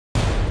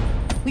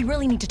We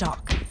really need to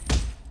talk.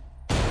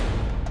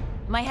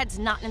 My head's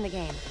not in the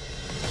game.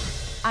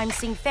 I'm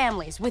seeing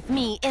families with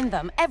me in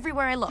them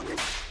everywhere I look.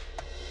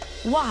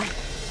 Why?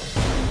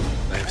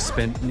 I have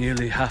spent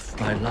nearly half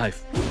my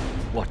life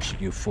watching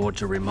you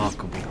forge a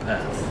remarkable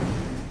path.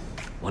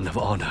 One of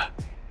honor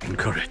and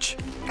courage.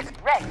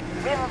 Red,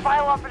 we have a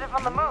V.I.L.E operative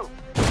on the move.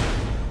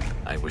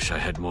 I wish I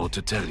had more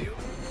to tell you.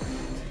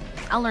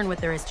 I'll learn what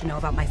there is to know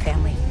about my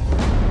family.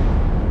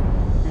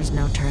 There's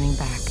no turning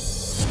back.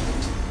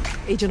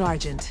 Agent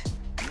Argent,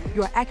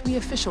 you're A.C.M.E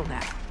official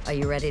now. Are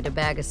you ready to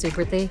bag a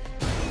super thief?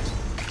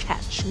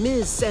 Catch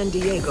Ms.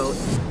 Sandiego.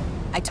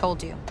 I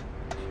told you.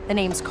 The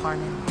name's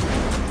Carmen.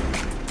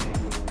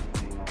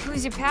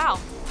 Who's your pal?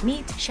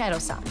 Meet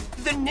Shadow-san.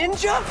 The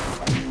ninja?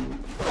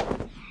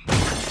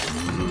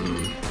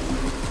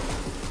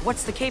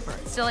 What's the caper?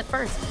 Still at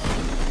first.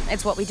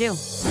 It's what we do.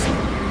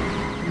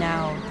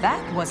 Now,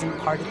 that wasn't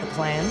part of the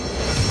plan.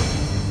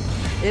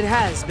 It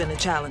has been a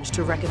challenge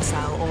to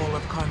reconcile all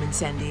of Carmen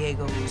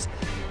Sandiego's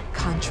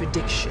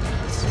contradictions.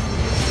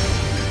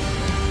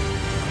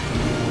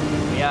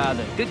 We are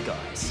the good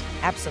guys.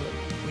 Absolutely.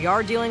 We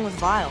are dealing with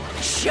V.I.L.E.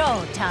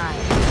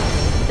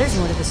 Showtime! There's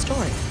more to the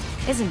story,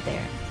 isn't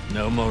there?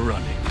 No more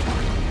running.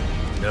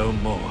 No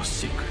more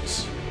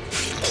secrets.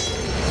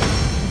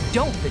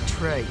 Don't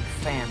betray your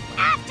family.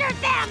 After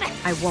them!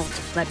 I won't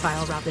let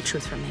V.I.L.E rob the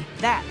truth from me.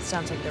 That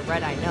sounds like the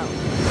Red I know.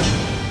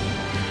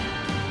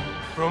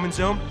 Roman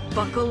Zone?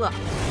 Buckle up.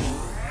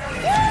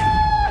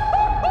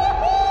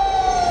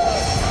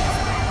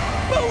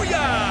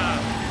 Booyah!